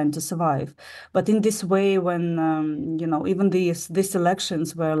just trying to survive. But in this way, when even these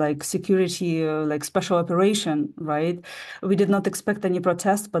elections were like security, like special operation, right? We did not expect any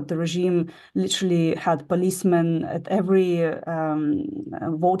protest, but the regime literally had policemen at every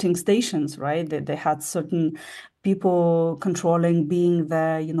voting stations, right? They had certain people controlling, being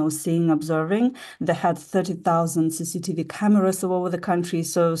there, seeing, observing. They had 30,000 CCTV cameras all over the country.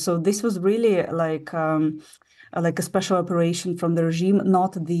 So this was really like a special operation from the regime,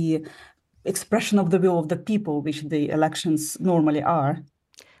 not the expression of the will of the people, which the elections normally are.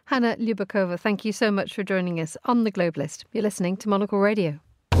 Hanna Lyubakova, thank you so much for joining us on The Globalist. You're listening to Monocle Radio.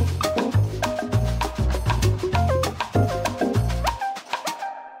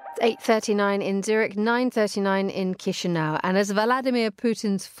 8:39 in Zurich, 9:39 in Chisinau. And as Vladimir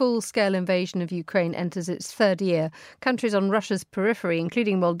Putin's full-scale invasion of Ukraine enters its third year, countries on Russia's periphery,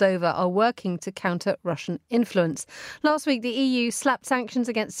 including Moldova, are working to counter Russian influence. Last week, the EU slapped sanctions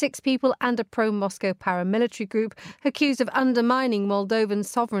against 6 people and a pro-Moscow paramilitary group accused of undermining Moldovan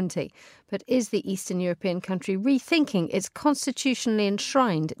sovereignty. But is the Eastern European country rethinking its constitutionally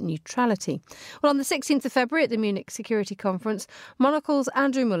enshrined neutrality? Well, on the 16th of February at the Munich Security Conference, Monocle's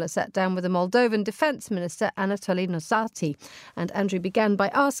Andrew Muller sat down with the Moldovan Defence Minister Anatoly Nosati. And Andrew began by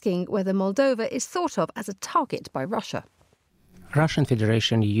asking whether Moldova is thought of as a target by Russia. Russian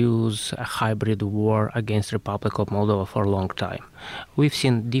Federation used a hybrid war against Republic of Moldova for a long time. We've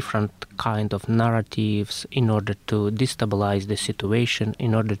seen different kind of narratives in order to destabilize the situation,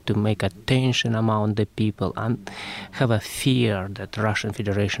 in order to make a tension among the people and have a fear that Russian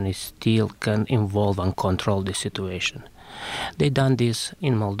Federation is still can involve and control the situation. They done this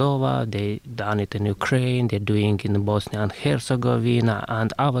in Moldova, they done it in Ukraine, they're doing it in Bosnia and Herzegovina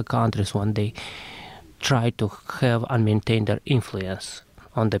and other countries when they try to have and maintain their influence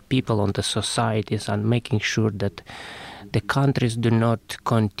on the people, on the societies, and making sure that the countries do not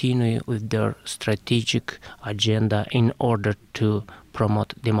continue with their strategic agenda in order to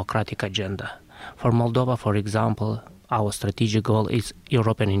promote democratic agenda. For Moldova, for example, our strategic goal is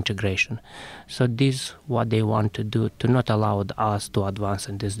European integration. So this is what they want to do, to not allow us to advance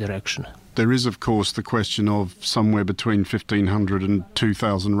in this direction. There is, of course, the question of somewhere between 1,500 and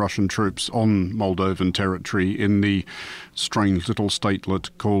 2,000 Russian troops on Moldovan territory in the strange little statelet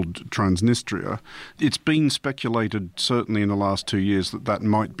called Transnistria. It's been speculated, certainly in the last 2 years, that that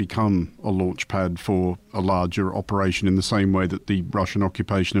might become a launch pad for a larger operation in the same way that the Russian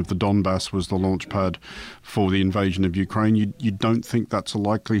occupation of the Donbass was the launch pad for the invasion of Ukraine. You don't think that's a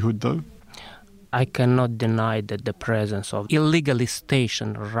likelihood, though? I cannot deny that the presence of illegally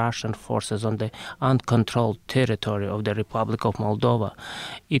stationed Russian forces on the uncontrolled territory of the Republic of Moldova,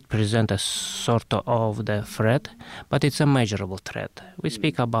 it presents a sort of the threat, but it's a measurable threat. We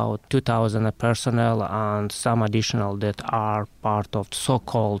speak about 2,000 personnel and some additional that are part of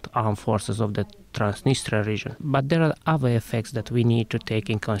so-called armed forces of the Transnistria region. But there are other effects that we need to take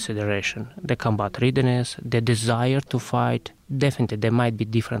in consideration. The combat readiness, the desire to fight. Definitely there might be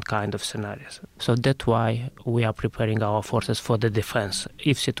different kind of scenarios. So that's why we are preparing our forces for the defense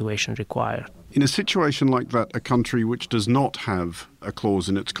if situation required. In a situation like that, a country which does not have a clause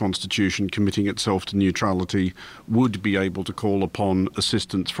in its constitution committing itself to neutrality would be able to call upon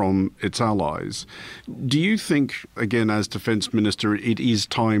assistance from its allies. Do you think, again, as Defence Minister, it is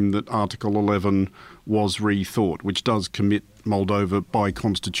time that Article 11 was rethought, which does commit Moldova by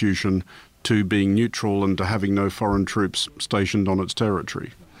constitution to being neutral and to having no foreign troops stationed on its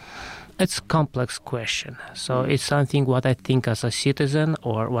territory? It's a complex question. So it's something what I think as a citizen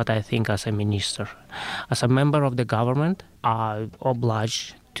or what I think as a minister. As a member of the government, I'm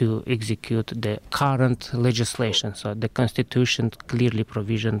obliged to execute the current legislation. So the Constitution clearly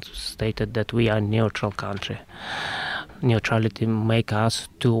provisions stated that we are a neutral country. Neutrality makes us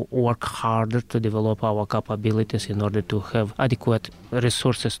to work harder to develop our capabilities in order to have adequate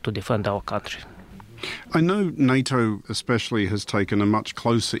resources to defend our country. I know NATO especially has taken a much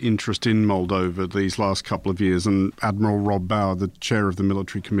closer interest in Moldova these last couple of years, and Admiral Rob Bauer, the chair of the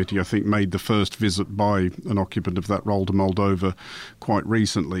military committee, I think made the first visit by an occupant of that role to Moldova quite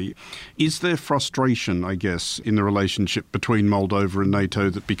recently. Is there frustration, I guess, in the relationship between Moldova and NATO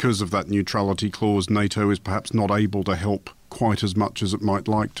that because of that neutrality clause, NATO is perhaps not able to help quite as much as it might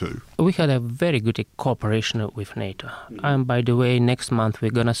like to? We had a very good cooperation with NATO. And by the way, next month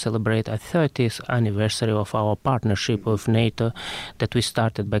we're going to celebrate a 30th anniversary of our partnership with NATO that we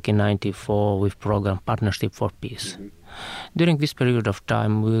started back in 1994 with program Partnership for Peace. During this period of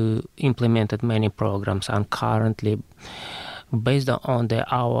time, we implemented many programs, and currently, based on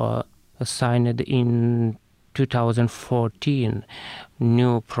our signed in 2014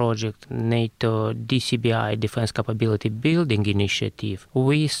 new project, NATO DCBI Defense Capability Building Initiative,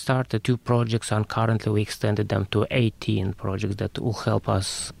 we started 2 projects and currently we extended them to 18 projects that will help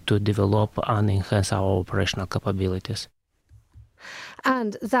us to develop and enhance our operational capabilities.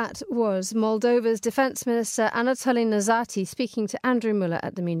 And that was Moldova's Defence Minister Anatoly Nazati speaking to Andrew Muller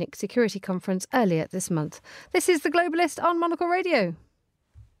at the Munich Security Conference earlier this month. This is The Globalist on Monocle Radio.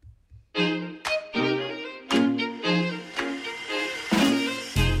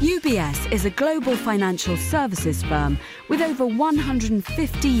 UBS is a global financial services firm with over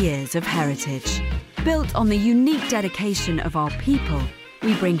 150 years of heritage. Built on the unique dedication of our people,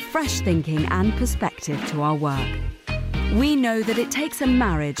 we bring fresh thinking and perspective to our work. We know that it takes a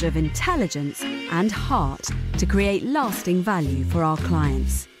marriage of intelligence and heart to create lasting value for our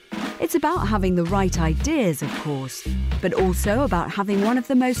clients. It's about having the right ideas, of course, but also about having one of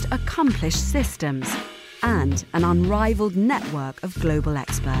the most accomplished systems and an unrivaled network of global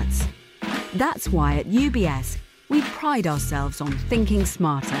experts. That's why at UBS, we pride ourselves on thinking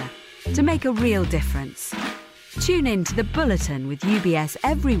smarter to make a real difference. Tune in to The Bulletin with UBS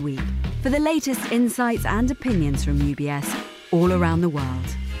every week for the latest insights and opinions from UBS all around the world.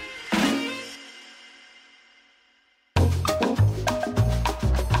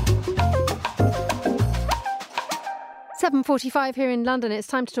 .45 here in London. It's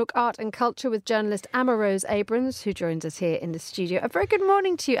time to talk art and culture with journalist Amorose Abrams, who joins us here in the studio. A very good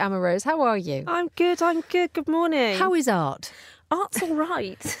morning to you, Amorose. How are you? I'm good. Good morning. How is art? Art's all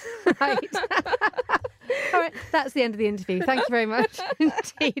right. Right. All right, that's the end of the interview. Thank you very much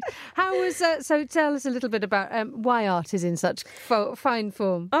indeed. How was so? Tell us a little bit about why art is in such fine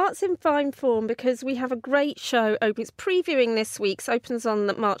form. Art's in fine form because we have a great show open. It's previewing this week. It opens on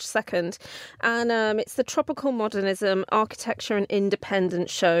March 2nd, and it's the Tropical Modernism Architecture and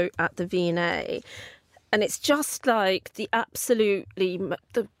Independence show at the V&A. And it's just like the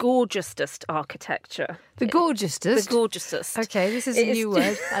gorgeousest architecture. The gorgeousest? The gorgeousest. Okay, this is a new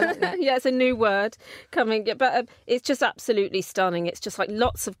word. I like that. Yeah, it's a new word coming. But it's just absolutely stunning. It's just like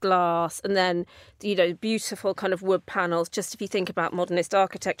lots of glass and then, beautiful kind of wood panels, just if you think about modernist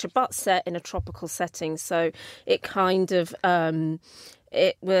architecture, but set in a tropical setting. So it kind of...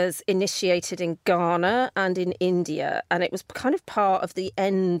 It was initiated in Ghana and in India, and it was kind of part of the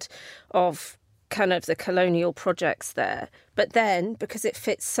end of kind of the colonial projects there. But then, because it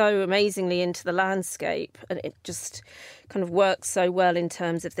fits so amazingly into the landscape and it just kind of works so well in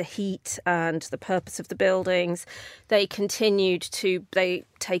terms of the heat and the purpose of the buildings, they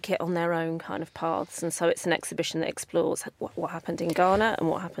take it on their own kind of paths. And so it's an exhibition that explores what happened in Ghana and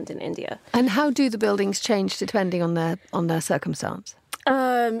what happened in India. And how do the buildings change depending on their circumstance?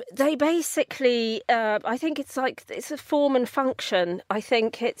 They basically, I think it's a form and function. I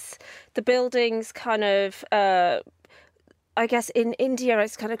think it's the buildings kind of, I guess in India,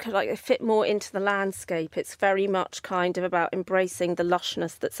 it's kind of like they fit more into the landscape. It's very much kind of about embracing the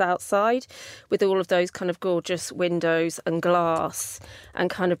lushness that's outside with all of those kind of gorgeous windows and glass and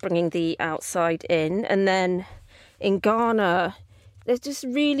kind of bringing the outside in. And then in Ghana, they're just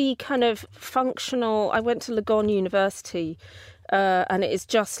really kind of functional. I went to Legon University. And it is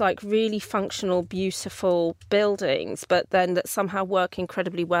just like really functional, beautiful buildings, but then that somehow work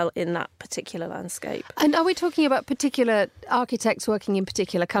incredibly well in that particular landscape. And are we talking about particular architects working in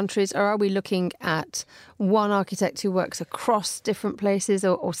particular countries, or are we looking at one architect who works across different places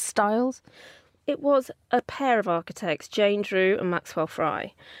or styles? It was a pair of architects, Jane Drew and Maxwell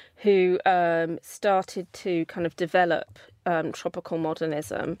Fry, who started to kind of develop tropical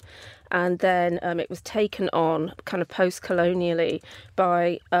modernism. And then it was taken on kind of post-colonially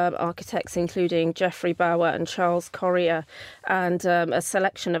by architects including Geoffrey Bower and Charles Corrier and a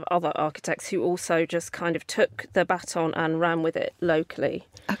selection of other architects who also just kind of took the baton and ran with it locally.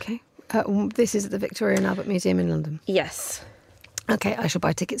 Okay. This is at the Victoria and Albert Museum in London? Yes. OK, I shall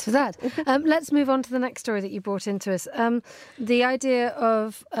buy tickets for that. Let's move on to the next story that you brought into us. The idea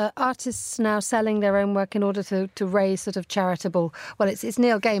of artists now selling their own work in order to raise sort of charitable... Well, it's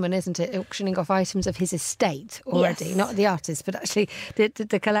Neil Gaiman, isn't it, auctioning off items of his estate already. Yes. Not the artist, but actually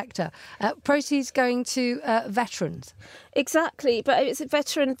the collector. Proceeds going to veterans. Exactly, but it's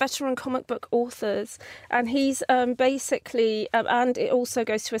veteran comic book authors, and he's basically, and it also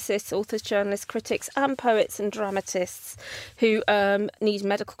goes to assist authors, journalists, critics, and poets and dramatists who need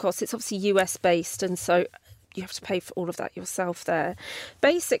medical costs. It's obviously US based, and so you have to pay for all of that yourself there.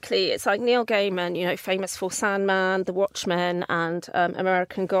 Basically, it's like Neil Gaiman, famous for Sandman, The Watchmen, and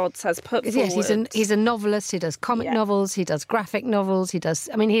American Gods, has put forward... Yes, he's a novelist. He does comic novels. He does graphic novels. He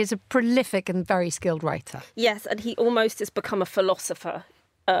is a prolific and very skilled writer. Yes, and he almost has become a philosopher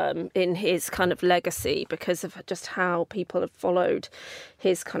in his kind of legacy because of just how people have followed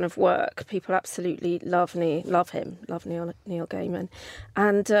his kind of work. People absolutely love Neil Gaiman.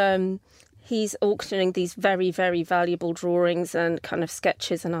 And he's auctioning these very, very valuable drawings and kind of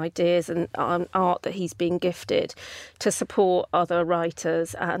sketches and ideas and art that he's been gifted to support other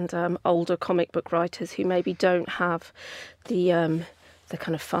writers and older comic book writers who maybe don't have the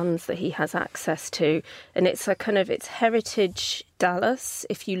kind of funds that he has access to. And it's it's Heritage Dallas.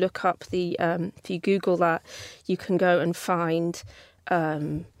 If you look up if you Google that, you can go and find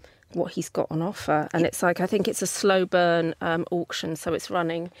what he's got on offer. And it's I think it's a slow burn auction, so it's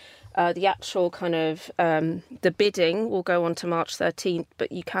running. The actual the bidding will go on to March 13th,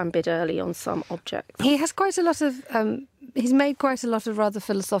 but you can bid early on some objects. He has quite a lot of. He's made quite a lot of rather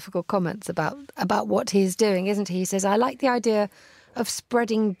philosophical comments about what he's doing, isn't he? He says, "I like the idea of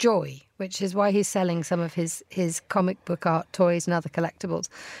spreading joy," which is why he's selling some of his comic book art, toys and other collectibles.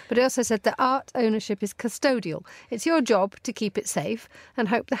 But he also said that art ownership is custodial. It's your job to keep it safe and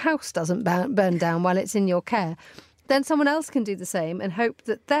hope the house doesn't burn down while it's in your care. Then someone else can do the same and hope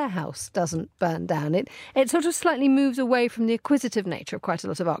that their house doesn't burn down. It sort of slightly moves away from the acquisitive nature of quite a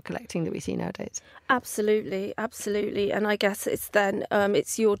lot of art collecting that we see nowadays. Absolutely, absolutely. And I guess it's then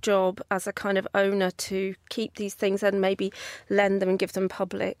it's your job as a kind of owner to keep these things and maybe lend them and give them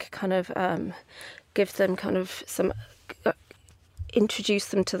public give them some introduce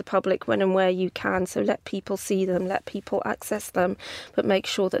them to the public when and where you can. So let people see them, let people access them, but make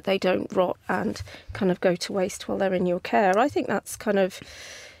sure that they don't rot and go to waste while they're in your care. I think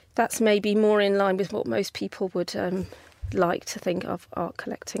that's maybe more in line with what most people would like to think of art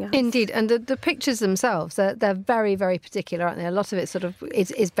collecting as. Indeed, and the pictures themselves, they're very, very particular, aren't they? A lot of it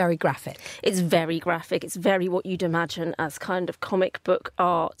is very graphic. It's very graphic. It's very what you'd imagine as kind of comic book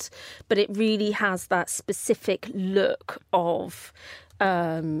art, but it really has that specific look of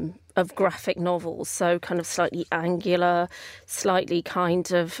graphic novels. So slightly angular, slightly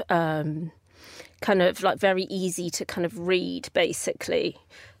very easy to read, basically.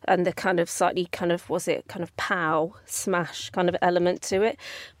 And the slightly pow, smash element to it.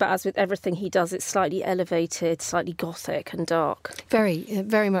 But as with everything he does, it's slightly elevated, slightly gothic and dark. Very,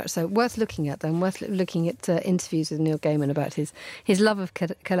 very much so. Worth looking at them, worth looking at interviews with Neil Gaiman about his love of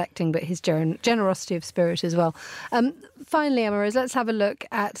collecting, but his generosity of spirit as well. Finally, Emma Rose, let's have a look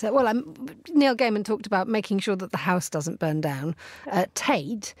at... Neil Gaiman talked about making sure that the house doesn't burn down.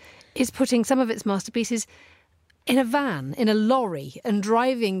 Tate is putting some of its masterpieces in a van, in a lorry, and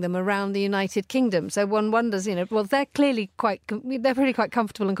driving them around the United Kingdom. So one wonders, they're pretty quite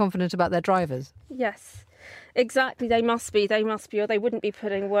comfortable and confident about their drivers. Yes. Exactly, they must be, or they wouldn't be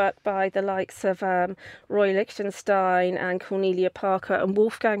putting work by the likes of Roy Lichtenstein and Cornelia Parker and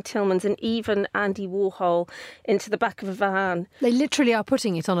Wolfgang Tillmans and even Andy Warhol into the back of a van. They literally are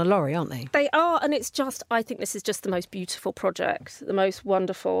putting it on a lorry, aren't they? They are, and I think this is just the most beautiful project, the most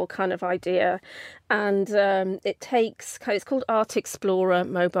wonderful kind of idea. And it's called Art Explorer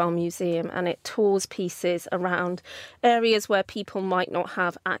Mobile Museum, and it tours pieces around areas where people might not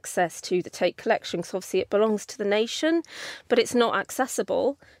have access to the Tate collection, because obviously it belongs to the nation, but it's not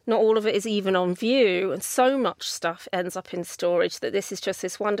accessible. Not all of it is even on view, and so much stuff ends up in storage that this is just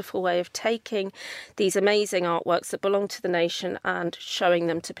this wonderful way of taking these amazing artworks that belong to the nation and showing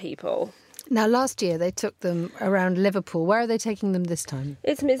them to people. Now, last year they took them around Liverpool. Where are they taking them this time?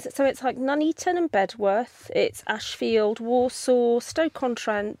 It's like Nuneaton and Bedworth. It's Ashfield, Warsaw,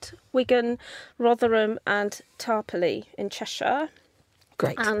 Stoke-on-Trent, Wigan, Rotherham and Tarporley in Cheshire.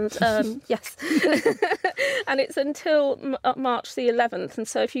 Great. And yes, and it's until March the 11th. And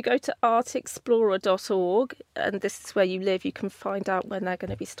so if you go to artexplorer.org, and this is where you live, you can find out when they're going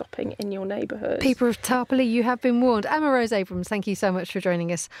to be stopping in your neighbourhood. People of Tarporley, you have been warned. Emma Rose Abrams, thank you so much for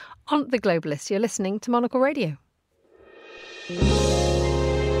joining us on The Globalist. You're listening to Monocle Radio.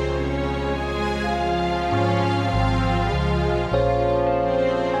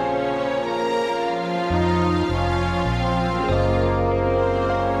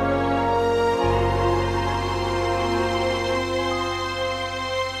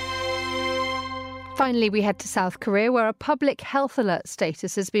 Finally, we head to South Korea, where a public health alert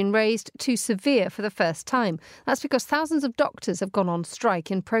status has been raised to severe for the first time. That's because thousands of doctors have gone on strike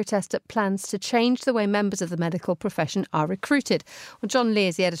in protest at plans to change the way members of the medical profession are recruited. Well, John Lee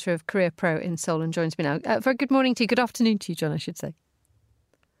is the editor of Career Pro in Seoul and joins me now. Very good morning to you. Good afternoon to you, John, I should say.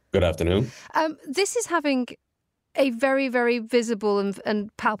 Good afternoon. This is having a very, very visible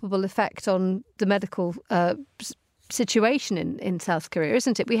and palpable effect on the medical situation in South Korea,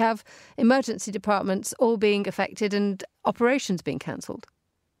 isn't it? We have emergency departments all being affected and operations being cancelled.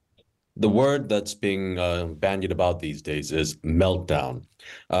 The word that's being bandied about these days is meltdown.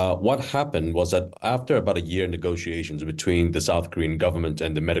 What happened was that after about a year of negotiations between the South Korean government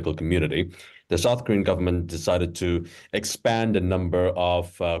and the medical community, the South Korean government decided to expand the number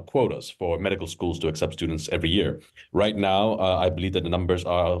of quotas for medical schools to accept students every year. Right now, I believe that the numbers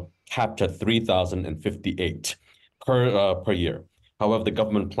are capped at 3,058 per year. However, the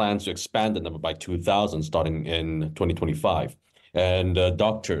government plans to expand the number by 2,000 starting in 2025. And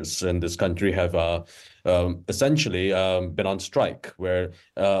doctors in this country have essentially been on strike, where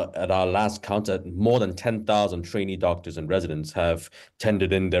at our last count, more than 10,000 trainee doctors and residents have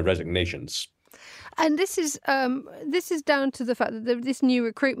tendered in their resignations. And this is down to the fact that this new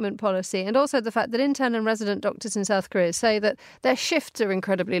recruitment policy, and also the fact that intern and resident doctors in South Korea say that their shifts are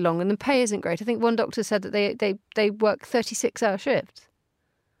incredibly long and the pay isn't great. I think one doctor said that they work 36-hour shifts.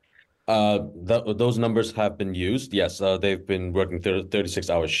 Those numbers have been used. Yes, they've been working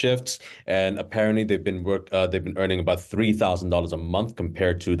 36-hour shifts, and apparently they've been earning about $3,000 a month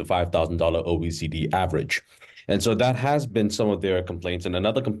compared to the $5,000 OECD average. And so that has been some of their complaints. And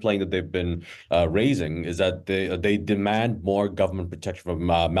another complaint that they've been raising is that they demand more government protection from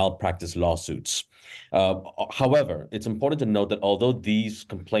malpractice lawsuits. However, it's important to note that although these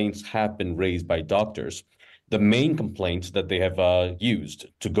complaints have been raised by doctors, the main complaint that they have used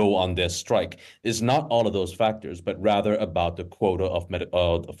to go on their strike is not all of those factors, but rather about the quota of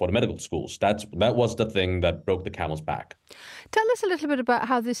for the medical schools. That was the thing that broke the camel's back. Tell us a little bit about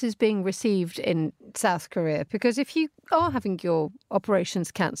how this is being received in South Korea, because if you are having your operations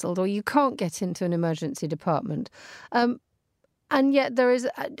cancelled or you can't get into an emergency department, and yet there is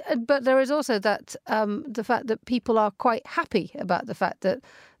also that the fact that people are quite happy about the fact that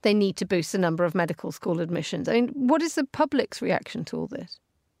they need to boost the number of medical school admissions. I mean, what is the public's reaction to all this?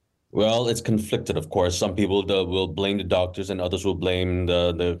 Well, it's conflicted, of course. Some people will blame the doctors and others will blame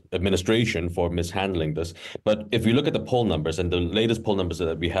the administration for mishandling this. But if you look at the poll numbers, and the latest poll numbers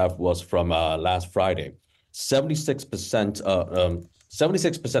that we have was from last Friday, 76%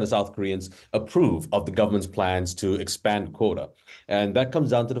 of South Koreans approve of the government's plans to expand quota. And that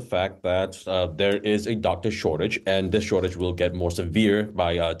comes down to the fact that there is a doctor shortage, and this shortage will get more severe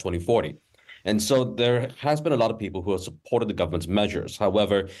by 2040. And so there has been a lot of people who have supported the government's measures.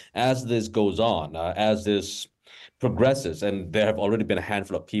 However, as this goes on, as this progresses, and there have already been a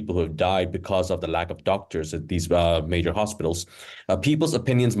handful of people who have died because of the lack of doctors at these major hospitals, people's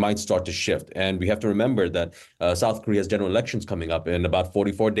opinions might start to shift. And we have to remember that South Korea has general elections coming up in about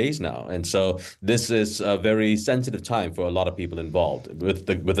 44 days now. And so this is a very sensitive time for a lot of people involved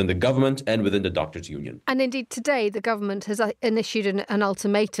within the government and within the doctors' union. And indeed, today, the government has issued an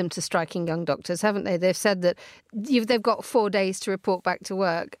ultimatum to striking young doctors, haven't they? They've said that they've got 4 days to report back to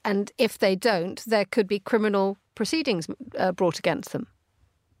work. And if they don't, there could be criminal proceedings brought against them.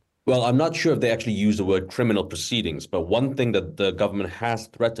 Well, I'm not sure if they actually use the word criminal proceedings, but one thing that the government has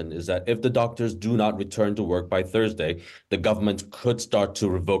threatened is that if the doctors do not return to work by Thursday, the government could start to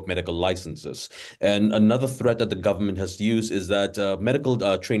revoke medical licenses. And another threat that the government has used is that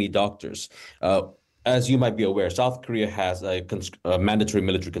medical trainee doctors, as you might be aware, South Korea has a mandatory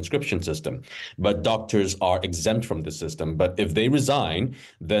military conscription system, but doctors are exempt from this system. But if they resign,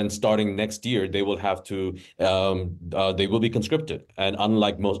 then starting next year, they will have to, they will be conscripted. And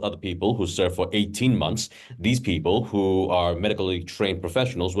unlike most other people who serve for 18 months, these people who are medically trained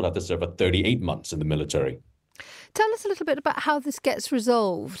professionals will have to serve for 38 months in the military. Tell us a little bit about how this gets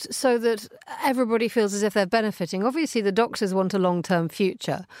resolved so that everybody feels as if they're benefiting. Obviously, the doctors want a long-term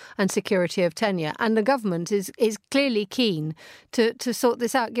future and security of tenure, and the government is clearly keen to sort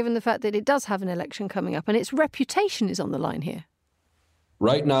this out, given the fact that it does have an election coming up and its reputation is on the line here.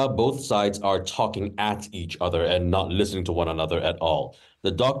 Right now, both sides are talking at each other and not listening to one another at all.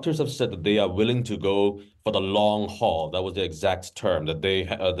 The doctors have said that they are willing to go for the long haul. That was the exact term, that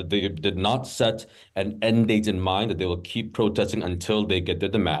they did not set an end date in mind, that they will keep protesting until they get their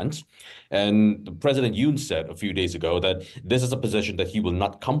demands. And President Yoon said a few days ago that this is a position that he will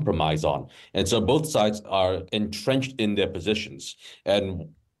not compromise on. And so both sides are entrenched in their positions. And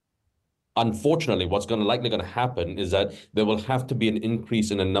unfortunately, what's likely going to happen is that there will have to be an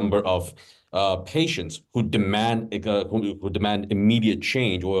increase in the number of patients who demand immediate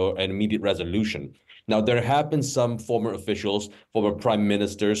change or an immediate resolution. Now, there have been some former officials, former prime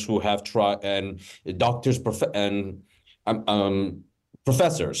ministers who have tried, and doctors and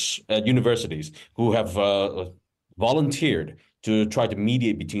professors at universities who have volunteered to try to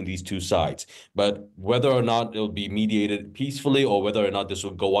mediate between these two sides. But whether or not it'll be mediated peacefully or whether or not this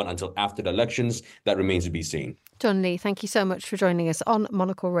will go on until after the elections, that remains to be seen. John Lee, thank you so much for joining us on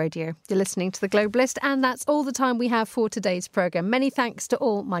Monocle Radio. You're listening to The Globalist, and that's all the time we have for today's programme. Many thanks to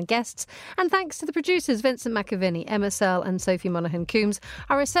all my guests, and thanks to the producers Vincent McAviney, Emma Searle and Sophie Monaghan-Coombs.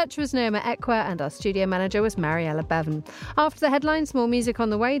 Our researcher was Naoma Ekwa, and our studio manager was Mariella Bevan. After the headlines, more music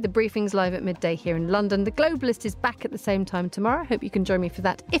on the way. The briefing's live at midday here in London. The Globalist is back at the same time tomorrow. Hope you can join me for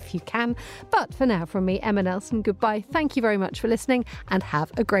that if you can. But for now, from me, Emma Nelson, goodbye. Thank you very much for listening, and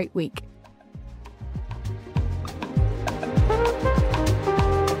have a great week.